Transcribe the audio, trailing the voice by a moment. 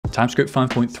TypeScript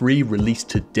 5.3 released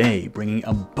today, bringing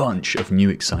a bunch of new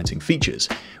exciting features.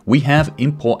 We have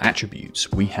import attributes,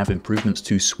 we have improvements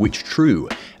to switch true,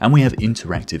 and we have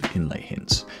interactive inlay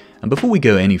hints. And before we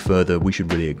go any further, we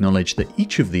should really acknowledge that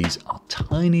each of these are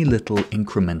tiny little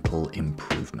incremental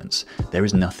improvements. There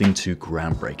is nothing too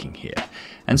groundbreaking here.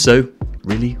 And so,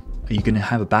 really, are you going to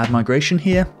have a bad migration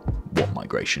here? What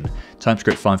migration?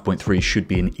 TypeScript 5.3 should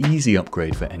be an easy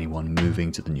upgrade for anyone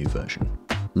moving to the new version.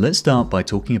 Let's start by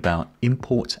talking about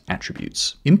import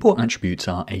attributes. Import attributes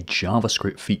are a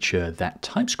JavaScript feature that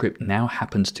TypeScript now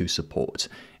happens to support.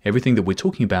 Everything that we're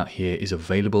talking about here is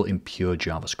available in pure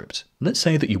JavaScript. Let's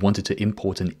say that you wanted to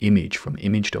import an image from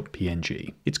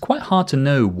image.png. It's quite hard to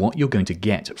know what you're going to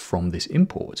get from this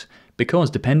import,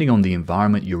 because depending on the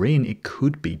environment you're in, it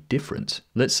could be different.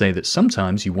 Let's say that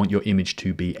sometimes you want your image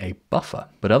to be a buffer,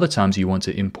 but other times you want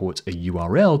to import a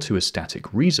URL to a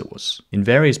static resource. In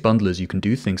various bundlers, you can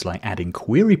do things like adding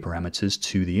query parameters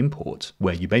to the import,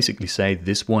 where you basically say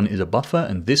this one is a buffer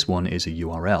and this one is a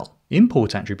URL.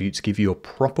 Import attributes give you a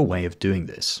proper way of doing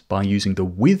this. By using the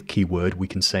with keyword, we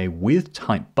can say with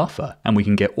type buffer, and we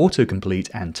can get autocomplete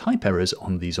and type errors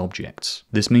on these objects.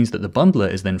 This means that the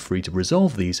bundler is then free to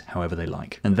resolve these however they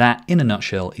like. And that, in a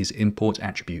nutshell, is import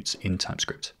attributes in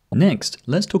TypeScript. Next,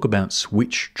 let's talk about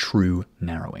switch true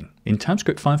narrowing. In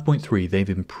TypeScript 5.3, they've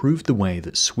improved the way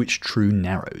that switch true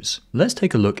narrows. Let's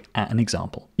take a look at an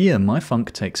example. Here, my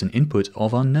func takes an input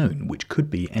of unknown, which could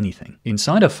be anything.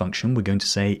 Inside our function, we're going to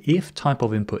say if type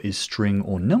of input is string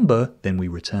or number, then we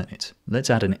return it. Let's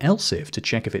add an else if to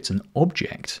check if it's an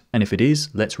object, and if it is,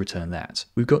 let's return that.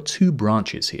 We've got two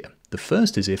branches here. The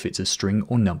first is if it's a string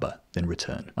or number, then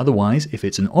return. Otherwise, if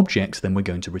it's an object, then we're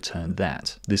going to return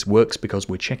that. This works because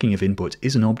we're checking if input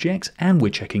is an object and we're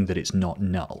checking that it's not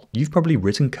null. You've probably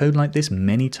written code like this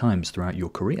many times throughout your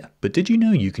career, but did you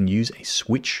know you can use a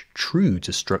switch true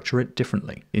to structure it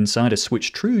differently? Inside a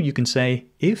switch true, you can say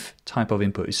if type of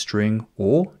input is string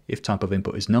or if type of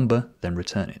input is number, then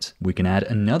return it. We can add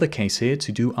another case here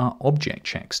to do our object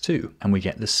checks too, and we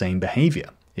get the same behavior.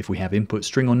 If we have input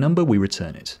string or number, we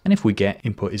return it. And if we get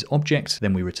input is object,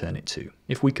 then we return it too.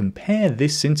 If we compare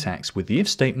this syntax with the if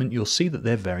statement, you'll see that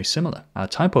they're very similar. Our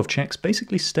type of checks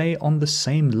basically stay on the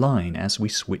same line as we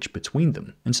switch between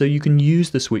them. And so you can use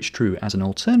the switch true as an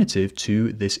alternative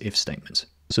to this if statement.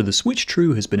 So the switch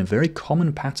true has been a very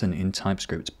common pattern in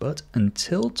TypeScript, but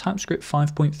until TypeScript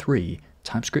 5.3,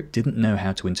 TypeScript didn't know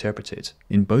how to interpret it.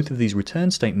 In both of these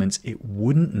return statements, it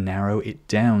wouldn't narrow it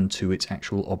down to its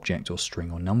actual object or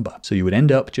string or number. So you would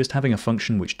end up just having a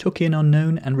function which took in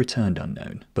unknown and returned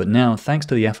unknown. But now, thanks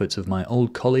to the efforts of my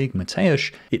old colleague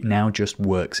Mateusz, it now just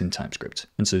works in TypeScript.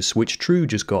 And so switch true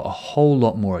just got a whole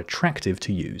lot more attractive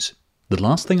to use. The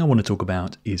last thing I want to talk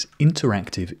about is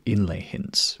interactive inlay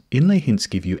hints. Inlay hints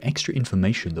give you extra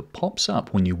information that pops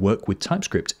up when you work with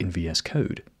TypeScript in VS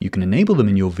Code. You can enable them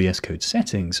in your VS Code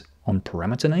settings, on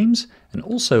parameter names, and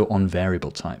also on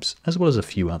variable types, as well as a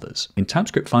few others. In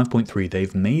TypeScript 5.3,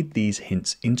 they've made these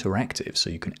hints interactive, so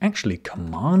you can actually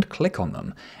command click on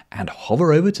them and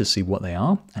hover over to see what they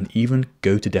are, and even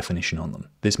go to definition on them.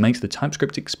 This makes the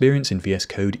TypeScript experience in VS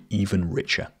Code even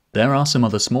richer. There are some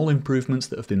other small improvements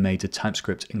that have been made to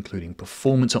TypeScript, including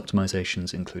performance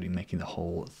optimizations, including making the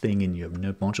whole thing in your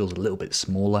node modules a little bit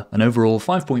smaller. And overall,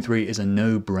 5.3 is a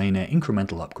no-brainer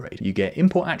incremental upgrade. You get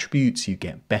import attributes, you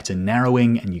get better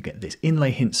narrowing, and you get this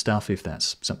inlay hint stuff if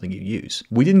that's something you use.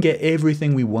 We didn't get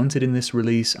everything we wanted in this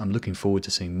release. I'm looking forward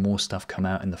to seeing more stuff come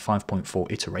out in the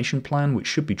 5.4 iteration plan, which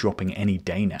should be dropping any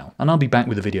day now. And I'll be back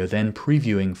with a video then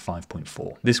previewing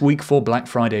 5.4. This week for Black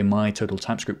Friday, my total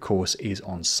TypeScript course is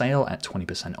on sale at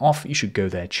 20% off. You should go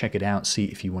there, check it out, see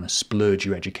if you want to splurge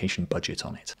your education budget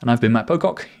on it. And I've been Matt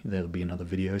Pocock. There'll be another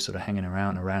video sort of hanging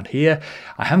around here.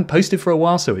 I haven't posted for a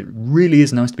while, so it really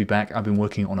is nice to be back. I've been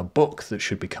working on a book that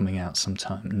should be coming out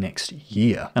sometime next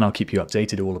year, and I'll keep you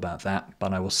updated all about that,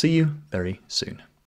 but I will see you very soon.